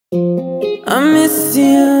I miss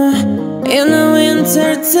you in the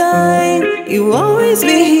winter time. You always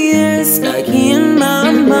be here, stuck in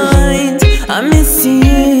my mind. I miss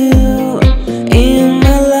you in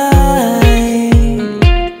my life.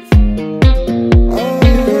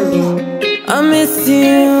 I miss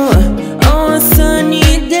you on a sunny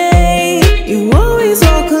day. You always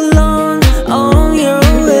walk alone on your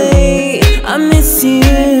way. I miss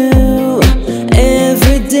you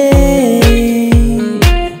every day.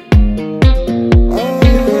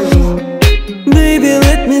 Baby,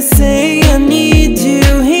 let me say I need you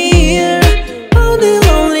here. All the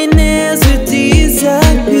loneliness will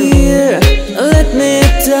disappear. Let me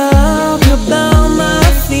talk about my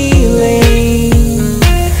feelings.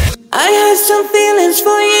 I have some feelings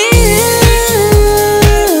for you.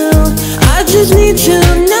 I just need to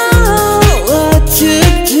know what to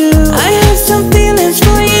do. I have some feelings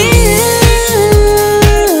for you.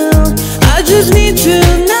 I just need to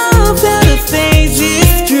know that the phase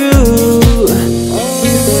is true.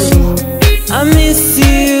 I miss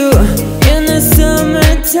you in the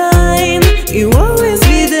summertime. You always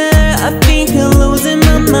be there. I think I'm losing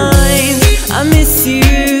my mind. I miss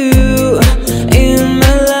you in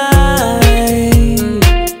my life.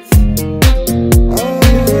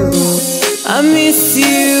 I miss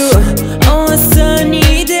you on a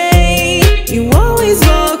sunny day. You always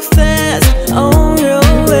walk fast on your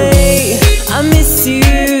way. I miss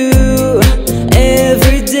you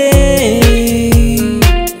every day.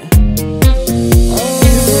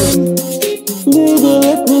 Baby,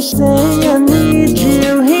 let me say I need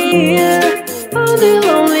you here. All the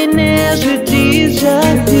loneliness will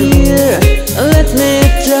disappear. Let me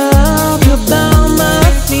talk about my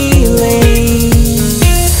feelings.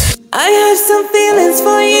 I have some feelings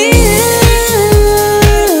for you.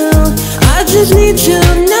 I just need to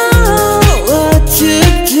know what to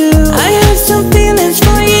do. I have some feelings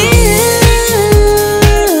for you.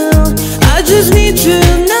 I just need to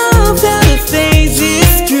know that the phase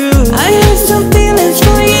is true. I have some feelings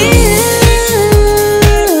for you.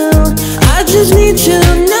 I just need to